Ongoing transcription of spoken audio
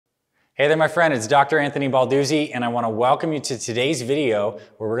Hey there, my friend, it's Dr. Anthony Balduzzi, and I want to welcome you to today's video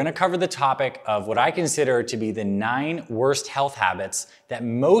where we're going to cover the topic of what I consider to be the 9 worst health habits that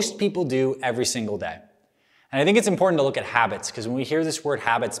most people do every single day. And I think it's important to look at habits because when we hear this word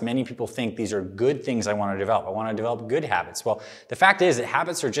habits, many people think these are good things I want to develop. I want to develop good habits. Well, the fact is that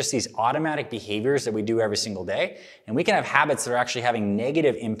habits are just these automatic behaviors that we do every single day, and we can have habits that are actually having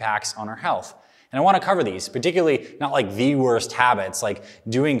negative impacts on our health. And I want to cover these, particularly not like the worst habits, like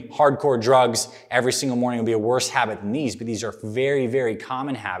doing hardcore drugs every single morning will be a worse habit than these, but these are very, very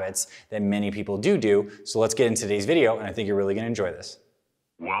common habits that many people do. So let's get into today's video, and I think you're really going to enjoy this.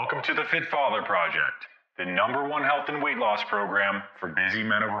 Welcome to the Fit Father Project, the #1 health and weight loss program for busy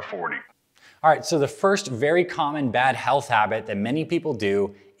men over 40. All right, so the first very common bad health habit that many people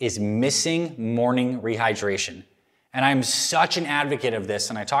do is missing morning rehydration. And I'm such an advocate of this,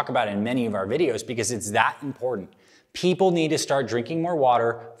 and I talk about it in many of our videos because it's that important. People need to start drinking more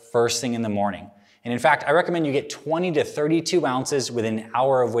water first thing in the morning. And in fact, I recommend you get 20 to 32 ounces within an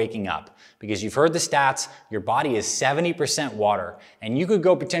hour of waking up because you've heard the stats, your body is 70% water, and you could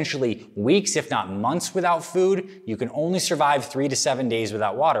go potentially weeks, if not months without food. You can only survive 3 to 7 days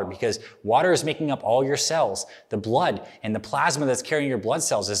without water because water is making up all your cells. The blood and the plasma that's carrying your blood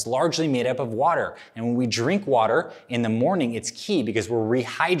cells is largely made up of water. And when we drink water in the morning, it's key because we're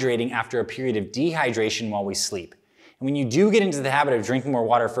rehydrating after a period of dehydration while we sleep. And when you do get into the habit of drinking more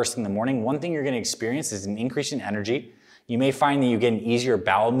water first thing in the morning, one thing you're going to experience is an increase in energy. You may find that you get an easier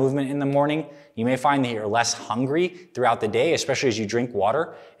bowel movement in the morning. You may find that you're less hungry throughout the day, especially as you drink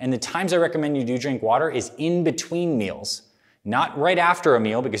water. And the times I recommend you do drink water is in between meals. Not right after a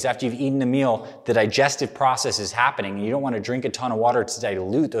meal, because after you've eaten a meal, the digestive process is happening, and you don't want to drink a ton of water to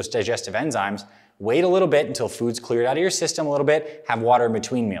dilute those digestive enzymes. Wait a little bit until food's cleared out of your system a little bit, have water in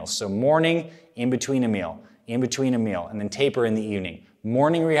between meals. So morning, in between a meal, and then taper in the evening.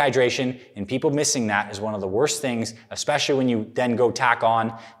 Morning rehydration, and people missing that is one of the worst things, especially when you then go tack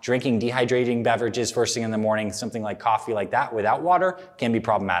on drinking dehydrating beverages first thing in the morning, something like coffee like that without water can be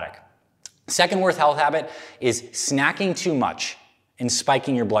problematic. Second worst health habit is snacking too much and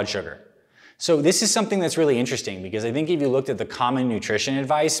spiking your blood sugar. So this is something that's really interesting because I think if you looked at the common nutrition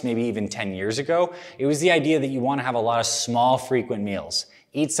advice, maybe even 10 years ago, it was the idea that you want to have a lot of small, frequent meals.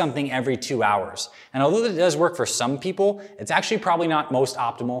 Eat something every 2 hours. And although that does work for some people, it's actually probably not most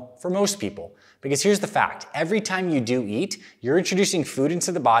optimal for most people. Because here's the fact, every time you do eat, you're introducing food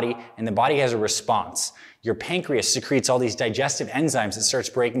into the body and the body has a response. Your pancreas secretes all these digestive enzymes that starts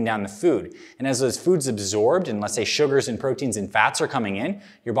breaking down the food. And as those foods absorbed, and let's say sugars and proteins and fats are coming in,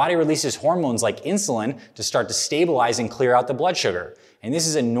 your body releases hormones like insulin to start to stabilize and clear out the blood sugar. And this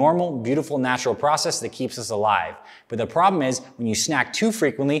is a normal, beautiful, natural process that keeps us alive. But the problem is, when you snack too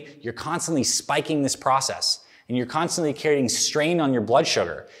frequently, you're constantly spiking this process. And you're constantly carrying strain on your blood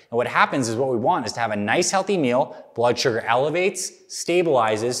sugar. And what happens is what we want is to have a nice healthy meal, blood sugar elevates,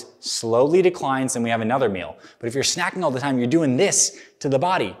 stabilizes, slowly declines, and we have another meal. But if you're snacking all the time, you're doing this to the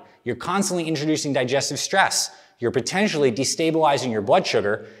body. You're constantly introducing digestive stress. You're potentially destabilizing your blood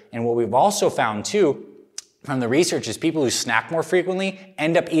sugar. And what we've also found too, from the research is people who snack more frequently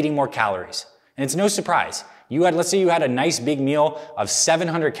end up eating more calories. And it's no surprise. Let's say you had a nice big meal of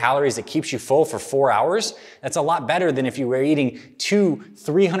 700 calories that keeps you full for 4 hours. That's a lot better than if you were eating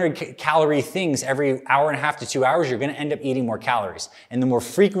 300 calorie things every hour and a half to 2 hours. You're going to end up eating more calories. And the more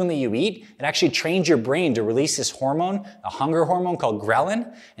frequently you eat, it actually trains your brain to release this hormone, a hunger hormone called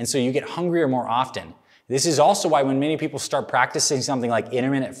ghrelin. And so you get hungrier more often. This is also why when many people start practicing something like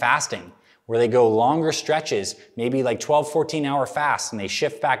intermittent fasting, where they go longer stretches, maybe like 12, 14-hour fasts, and they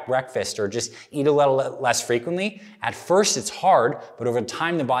shift back breakfast or just eat a little less frequently. At first it's hard, but over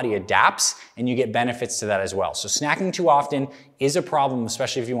time the body adapts and you get benefits to that as well. So snacking too often is a problem,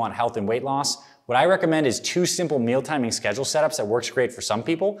 especially if you want health and weight loss. What I recommend is 2 simple meal timing schedule setups that works great for some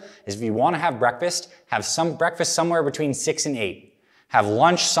people. Is if you want to have breakfast breakfast somewhere between 6 and 8. Have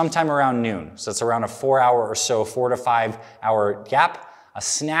lunch sometime around noon. So it's around a 4-hour or so, 4 to 5 hour gap. A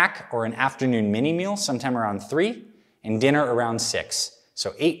snack or an afternoon mini meal sometime around 3, and dinner around 6.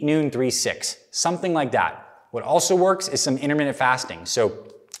 So 8, noon, 3, 6, something like that. What also works is some intermittent fasting. So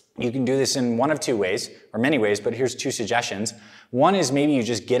you can do this in one of 2 ways, or many ways, but here's 2 suggestions. One is maybe you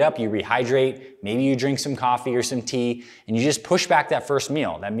just get up, you rehydrate, maybe you drink some coffee or some tea, and you just push back that first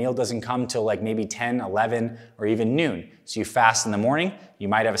meal. That meal doesn't come till like maybe 10, 11, or even noon. So you fast in the morning, you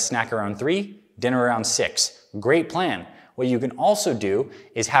might have a snack around 3, dinner around 6. Great plan. What you can also do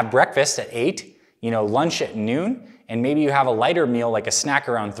is have breakfast at 8, lunch at noon, and maybe you have a lighter meal like a snack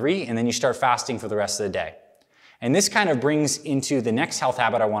around 3, and then you start fasting for the rest of the day. And this kind of brings into the next health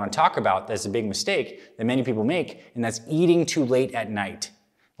habit I want to talk about that's a big mistake that many people make, and that's eating too late at night.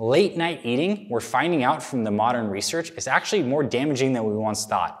 Late night eating, we're finding out from the modern research, is actually more damaging than we once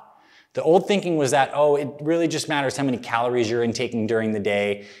thought. The old thinking was that, oh, it really just matters how many calories you're intaking during the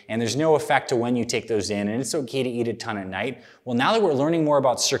day, and there's no effect to when you take those in, and it's okay to eat a ton at night. Well, now that we're learning more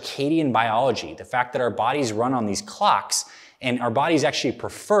about circadian biology, the fact that our bodies run on these clocks, and our bodies actually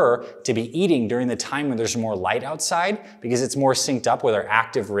prefer to be eating during the time when there's more light outside because it's more synced up with our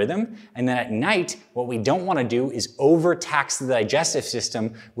active rhythm. And then at night, what we don't want to do is overtax the digestive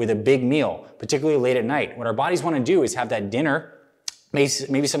system with a big meal, particularly late at night. What our bodies want to do is have that dinner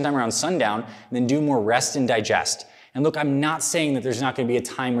maybe sometime around sundown, and then do more rest and digest. And look, I'm not saying that there's not going to be a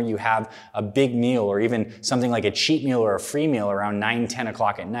time where you have a big meal or even something like a cheat meal or a free meal around 9, 10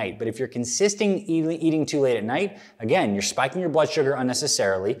 o'clock at night. But if you're consistently eating too late at night, again, you're spiking your blood sugar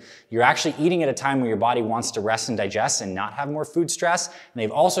unnecessarily. You're actually eating at a time where your body wants to rest and digest and not have more food stress. And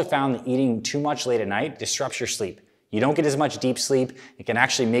they've also found that eating too much late at night disrupts your sleep. You don't get as much deep sleep. It can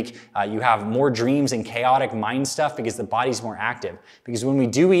actually make you have more dreams and chaotic mind stuff because the body's more active. Because when we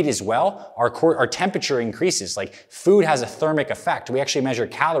do eat as well, our temperature increases. Like food has a thermic effect. We actually measure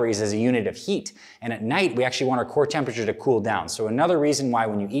calories as a unit of heat. And at night, we actually want our core temperature to cool down. So another reason why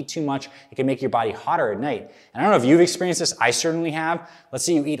when you eat too much, it can make your body hotter at night. And I don't know if you've experienced this. I certainly have. Let's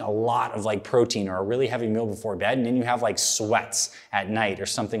say you eat a lot of like protein or a really heavy meal before bed, and then you have like sweats at night or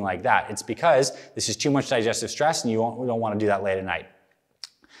something like that. It's because this is too much digestive stress, and we don't want to do that late at night.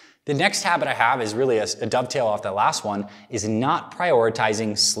 The next habit I have is really a dovetail off that last one, is not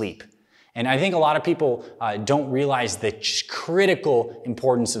prioritizing sleep. And I think a lot of people don't realize the critical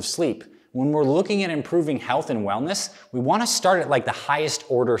importance of sleep. When we're looking at improving health and wellness, we want to start at like the highest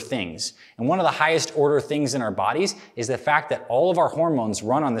order things. And one of the highest order things in our bodies is the fact that all of our hormones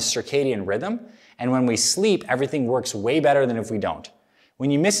run on the circadian rhythm. And when we sleep, everything works way better than if we don't. When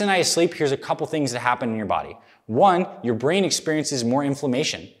you miss a night of sleep, here's a couple things that happen in your body. One, your brain experiences more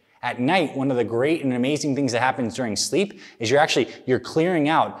inflammation. At night, one of the great and amazing things that happens during sleep is you're clearing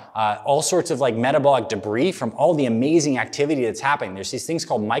out all sorts of like metabolic debris from all the amazing activity that's happening. There's these things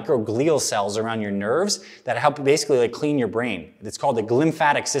called microglial cells around your nerves that help basically like clean your brain. It's called the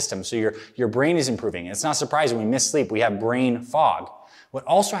glymphatic system. So your brain is improving. It's not surprising when we miss sleep, we have brain fog. What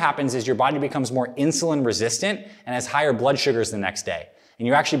also happens is your body becomes more insulin resistant and has higher blood sugars the next day. And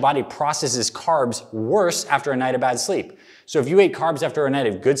your actually body processes carbs worse after a night of bad sleep. So if you ate carbs after a night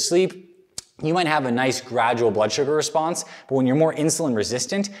of good sleep, you might have a nice gradual blood sugar response, but when you're more insulin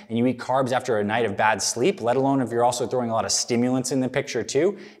resistant and you eat carbs after a night of bad sleep, let alone if you're also throwing a lot of stimulants in the picture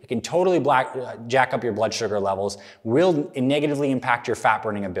too, it can totally jack up your blood sugar levels, will negatively impact your fat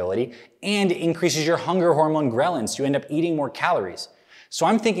burning ability, and increases your hunger hormone ghrelin, so you end up eating more calories. So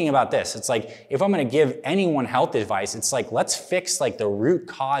I'm thinking about this. It's like, if I'm going to give anyone health advice, it's like, let's fix like the root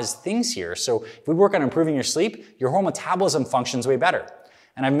cause things here. So if we work on improving your sleep, your whole metabolism functions way better.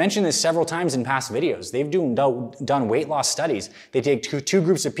 And I've mentioned this several times in past videos. They've done weight loss studies. They take two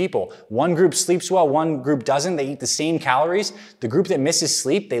groups of people. One group sleeps well, one group doesn't. They eat the same calories. The group that misses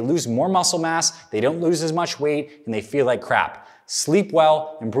sleep, they lose more muscle mass, they don't lose as much weight, and they feel like crap. Sleep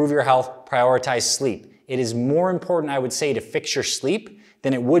well, improve your health, prioritize sleep. It is more important, I would say, to fix your sleep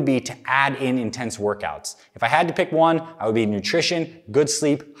than it would be to add in intense workouts. If I had to pick one, I would be nutrition, good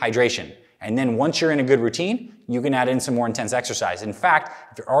sleep, hydration. And then once you're in a good routine, you can add in some more intense exercise. In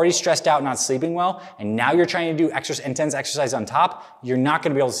fact, if you're already stressed out, not sleeping well, and now you're trying to do intense exercise on top, you're not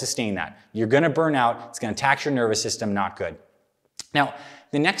gonna be able to sustain that. You're gonna burn out, it's gonna tax your nervous system, not good. Now,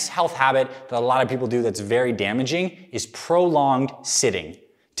 the next health habit that a lot of people do that's very damaging is prolonged sitting.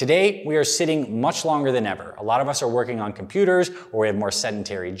 Today, we are sitting much longer than ever. A lot of us are working on computers or we have more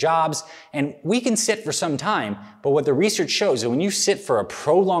sedentary jobs, and we can sit for some time, but what the research shows is that when you sit for a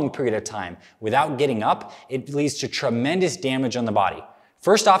prolonged period of time without getting up, it leads to tremendous damage on the body.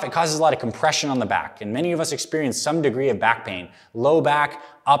 First off, it causes a lot of compression on the back, and many of us experience some degree of back pain. Low back,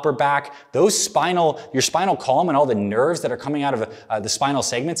 upper back, your spinal column and all the nerves that are coming out of the spinal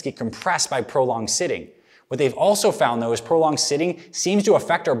segments get compressed by prolonged sitting. What they've also found, though, is prolonged sitting seems to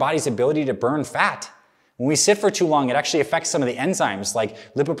affect our body's ability to burn fat. When we sit for too long, it actually affects some of the enzymes like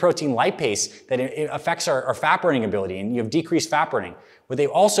lipoprotein lipase, that it affects our fat burning ability, and you have decreased fat burning. What they've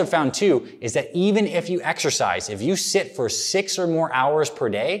also found, too, is that even if you exercise, if you sit for 6 or more hours per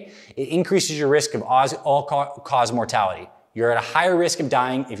day, it increases your risk of all-cause mortality. You're at a higher risk of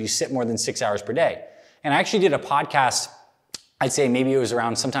dying if you sit more than 6 hours per day. And I actually did a podcast, I'd say maybe it was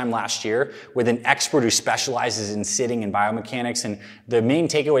around sometime last year, with an expert who specializes in sitting and biomechanics. And the main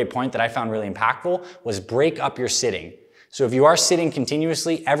takeaway point that I found really impactful was break up your sitting. So if you are sitting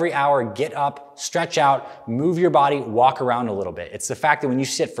continuously, every hour, get up, stretch out, move your body, walk around a little bit. It's the fact that when you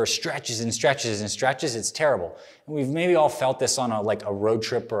sit for stretches and stretches and stretches, it's terrible. And we've maybe all felt this on a road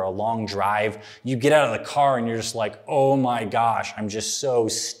trip or a long drive. You get out of the car and you're just like, oh my gosh, I'm just so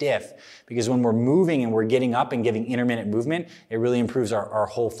stiff. Because when we're moving and we're getting up and giving intermittent movement, it really improves our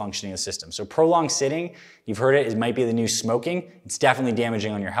whole functioning of the system. So prolonged sitting, you've heard it might be the new smoking. It's definitely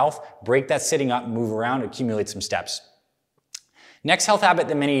damaging on your health. Break that sitting up, move around, accumulate some steps. Next health habit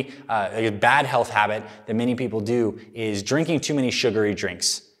that bad health habit that many people do is drinking too many sugary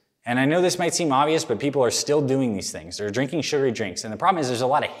drinks. And I know this might seem obvious, but people are still doing these things. They're drinking sugary drinks. And the problem is there's a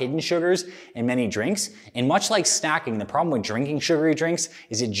lot of hidden sugars in many drinks. And much like snacking, the problem with drinking sugary drinks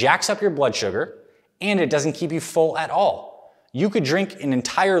is it jacks up your blood sugar and it doesn't keep you full at all. You could drink an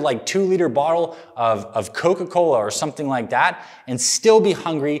entire 2-liter bottle of Coca-Cola or something like that and still be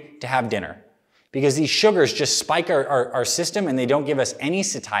hungry to have dinner. Because these sugars just spike our system and they don't give us any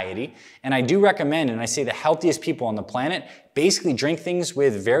satiety. And I do recommend, and I say the healthiest people on the planet basically drink things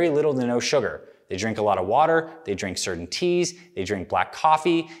with very little to no sugar. They drink a lot of water, they drink certain teas, they drink black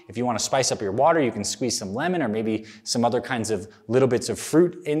coffee. If you want to spice up your water, you can squeeze some lemon or maybe some other kinds of little bits of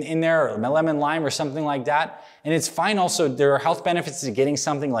fruit in there, or lemon lime or something like that. And it's fine also, there are health benefits to getting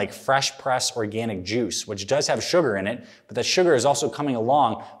something like fresh pressed organic juice, which does have sugar in it, but that sugar is also coming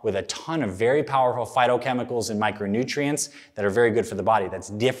along with a ton of very powerful phytochemicals and micronutrients that are very good for the body. That's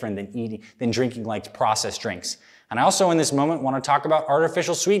different than drinking processed drinks. And I also in this moment want to talk about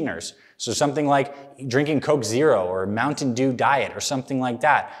artificial sweeteners. So something like drinking Coke Zero or Mountain Dew Diet or something like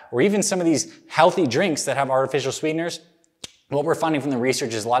that, or even some of these healthy drinks that have artificial sweeteners. What we're finding from the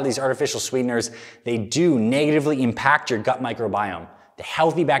research is a lot of these artificial sweeteners, they do negatively impact your gut microbiome, the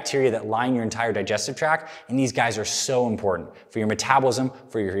healthy bacteria that line your entire digestive tract, and these guys are so important for your metabolism,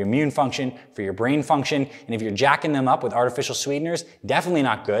 for your immune function, for your brain function, and if you're jacking them up with artificial sweeteners, definitely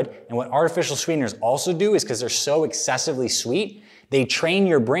not good. And what artificial sweeteners also do is because they're so excessively sweet, they train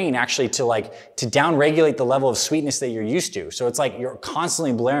your brain actually to downregulate the level of sweetness that you're used to. So it's like you're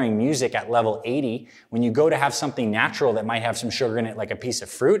constantly blaring music at level 80. When you go to have something natural that might have some sugar in it, like a piece of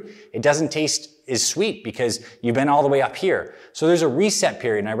fruit, it doesn't taste as sweet because you've been all the way up here. So there's a reset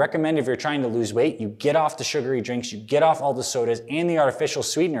period, and I recommend if you're trying to lose weight, you get off the sugary drinks, you get off all the sodas and the artificial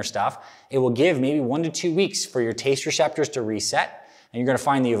sweetener stuff. It will give maybe 1 to 2 weeks for your taste receptors to reset, and you're gonna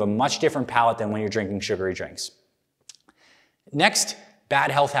find that you have a much different palate than when you're drinking sugary drinks. Next bad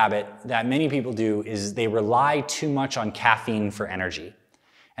health habit that many people do is they rely too much on caffeine for energy.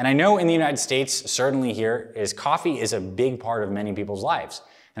 And I know in the United States, certainly here, coffee is a big part of many people's lives.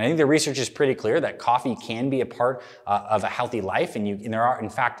 And I think the research is pretty clear that coffee can be a part of a healthy life, and there are, in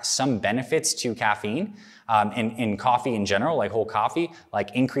fact, some benefits to caffeine in coffee in general, like whole coffee,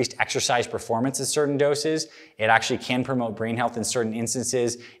 like increased exercise performance at certain doses. It actually can promote brain health in certain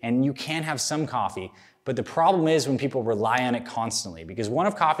instances, and you can have some coffee. But the problem is when people rely on it constantly, because one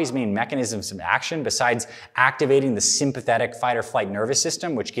of coffee's main mechanisms of action, besides activating the sympathetic fight or flight nervous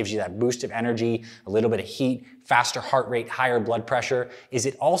system, which gives you that boost of energy, a little bit of heat, faster heart rate, higher blood pressure, is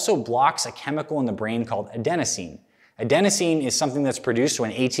it also blocks a chemical in the brain called adenosine. Adenosine is something that's produced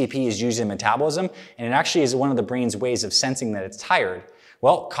when ATP is used in metabolism, and it actually is one of the brain's ways of sensing that it's tired.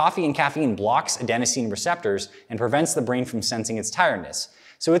 Well, coffee and caffeine blocks adenosine receptors and prevents the brain from sensing its tiredness.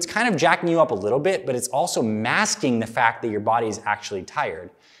 So it's kind of jacking you up a little bit, but it's also masking the fact that your body is actually tired.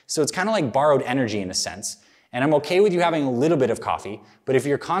 So it's kind of like borrowed energy in a sense. And I'm okay with you having a little bit of coffee, but if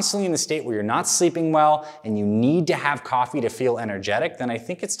you're constantly in the state where you're not sleeping well and you need to have coffee to feel energetic, then I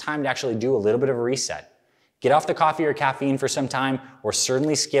think it's time to actually do a little bit of a reset. Get off the coffee or caffeine for some time, or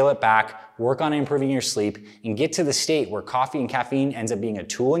certainly scale it back, work on improving your sleep, and get to the state where coffee and caffeine ends up being a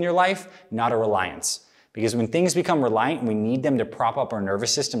tool in your life, not a reliance. Because when things become reliant and we need them to prop up our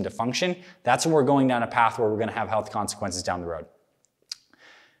nervous system to function, that's when we're going down a path where we're going to have health consequences down the road.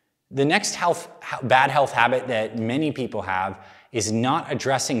 The next bad health habit that many people have is not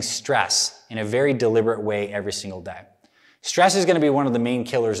addressing stress in a very deliberate way every single day. Stress is going to be one of the main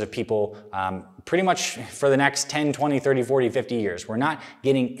killers of people pretty much for the next 10, 20, 30, 40, 50 years. We're not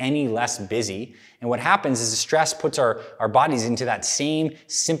getting any less busy. And what happens is the stress puts our bodies into that same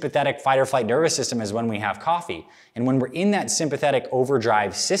sympathetic fight or flight nervous system as when we have coffee. And when we're in that sympathetic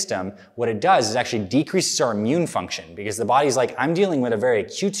overdrive system, what it does is actually decreases our immune function, because the body's like, I'm dealing with a very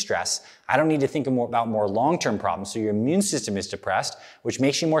acute stress. I don't need to think about more long-term problems. So your immune system is depressed, which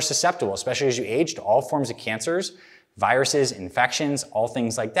makes you more susceptible, especially as you age, to all forms of cancers, viruses, infections, all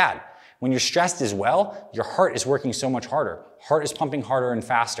things like that. When you're stressed as well, your heart is working so much harder. Heart is pumping harder and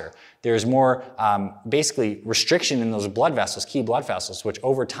faster. There's more basically restriction in those blood vessels, key blood vessels, which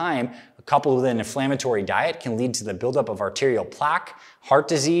over time, coupled with an inflammatory diet, can lead to the buildup of arterial plaque, heart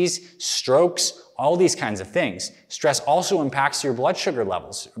disease, strokes, all these kinds of things. Stress also impacts your blood sugar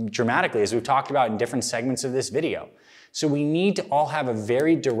levels dramatically, as we've talked about in different segments of this video. So we need to all have a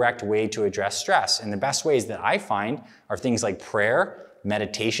very direct way to address stress. And the best ways that I find are things like prayer,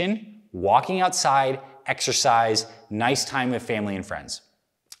 meditation, walking outside, exercise, nice time with family and friends.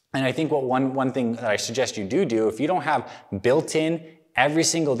 And I think one thing that I suggest you do, if you don't have built-in every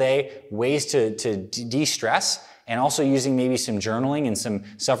single day ways to de-stress, and also using maybe some journaling and some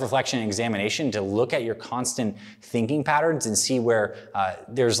self-reflection and examination to look at your constant thinking patterns and see where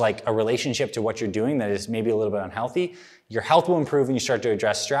there's like a relationship to what you're doing that is maybe a little bit unhealthy, your health will improve when you start to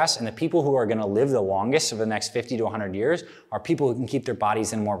address stress. And the people who are going to live the longest of the next 50 to 100 years are people who can keep their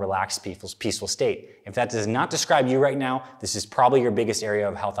bodies in a more relaxed, peaceful state. If that does not describe you right now, this is probably your biggest area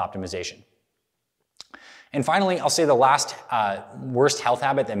of health optimization. And finally, I'll say the last worst health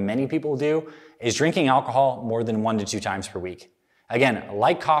habit that many people do is drinking alcohol more than 1 to 2 times per week. Again,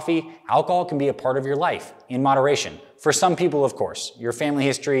 like coffee, alcohol can be a part of your life in moderation. For some people, of course, your family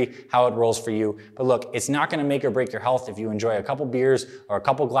history, how it rolls for you. But look, it's not going to make or break your health if you enjoy a couple beers or a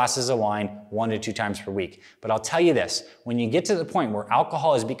couple glasses of wine 1 to 2 times per week. But I'll tell you this, when you get to the point where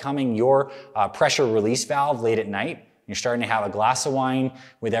alcohol is becoming your pressure release valve late at night, you're starting to have a glass of wine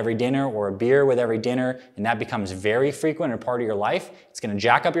with every dinner or a beer with every dinner, and that becomes very frequent and a part of your life. It's going to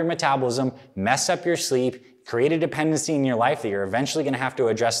jack up your metabolism, mess up your sleep, create a dependency in your life that you're eventually going to have to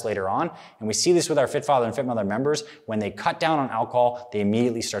address later on. And we see this with our Fit Father and Fit Mother members. When they cut down on alcohol, they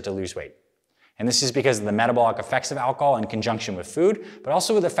immediately start to lose weight. And this is because of the metabolic effects of alcohol in conjunction with food, but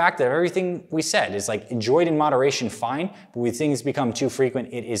also with the fact that everything we said is like enjoyed in moderation, fine, but when things become too frequent,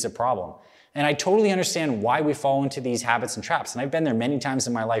 it is a problem. And I totally understand why we fall into these habits and traps. And I've been there many times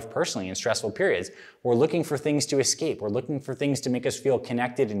in my life personally in stressful periods. We're looking for things to escape. We're looking for things to make us feel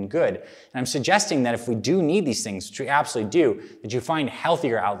connected and good. And I'm suggesting that if we do need these things, which we absolutely do, that you find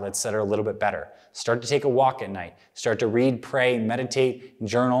healthier outlets that are a little bit better. Start to take a walk at night. Start to read, pray, meditate,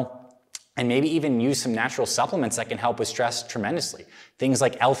 journal, and maybe even use some natural supplements that can help with stress tremendously. Things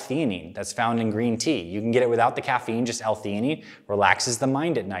like L-theanine that's found in green tea. You can get it without the caffeine, just L-theanine, relaxes the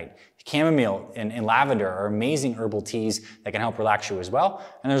mind at night. Chamomile and lavender are amazing herbal teas that can help relax you as well.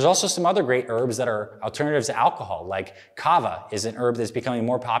 And there's also some other great herbs that are alternatives to alcohol, like kava is an herb that's becoming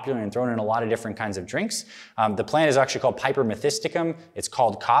more popular and thrown in a lot of different kinds of drinks. The plant is actually called Piper methysticum. It's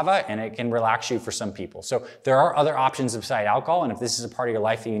called kava, and it can relax you for some people. So there are other options beside alcohol, and if this is a part of your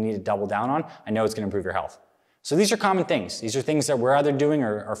life that you need to double down on, I know it's going to improve your health. So these are common things. These are things that we're either doing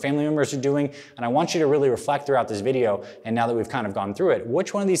or our family members are doing, and I want you to really reflect throughout this video, and now that we've kind of gone through it,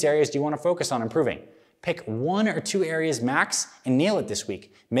 which one of these areas do you want to focus on improving? Pick 1 or 2 areas max and nail it this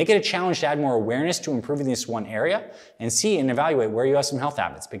week. Make it a challenge to add more awareness to improving this one area and see and evaluate where you have some health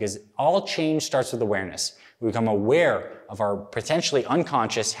habits, because all change starts with awareness. We become aware of our potentially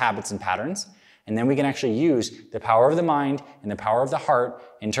unconscious habits and patterns, and then we can actually use the power of the mind and the power of the heart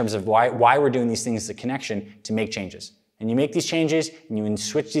in terms of why we're doing these things as a connection to make changes. And you make these changes and you can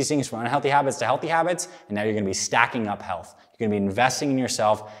switch these things from unhealthy habits to healthy habits, and now you're going to be stacking up health. You're going to be investing in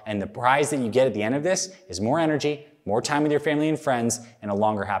yourself, and the prize that you get at the end of this is more energy, more time with your family and friends, and a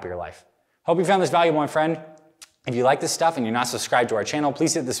longer, happier life. Hope you found this valuable, my friend. If you like this stuff and you're not subscribed to our channel,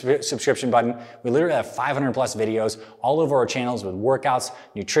 please hit the subscription button. We literally have 500 plus videos all over our channels with workouts,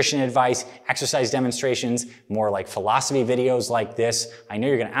 nutrition advice, exercise demonstrations, more like philosophy videos like this. I know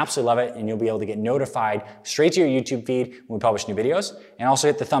you're going to absolutely love it, and you'll be able to get notified straight to your YouTube feed when we publish new videos. And also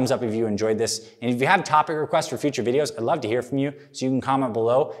hit the thumbs up if you enjoyed this. And if you have topic requests for future videos, I'd love to hear from you. So you can comment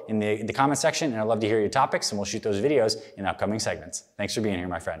below in the comment section, and I'd love to hear your topics, and we'll shoot those videos in upcoming segments. Thanks for being here,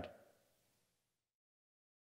 my friend.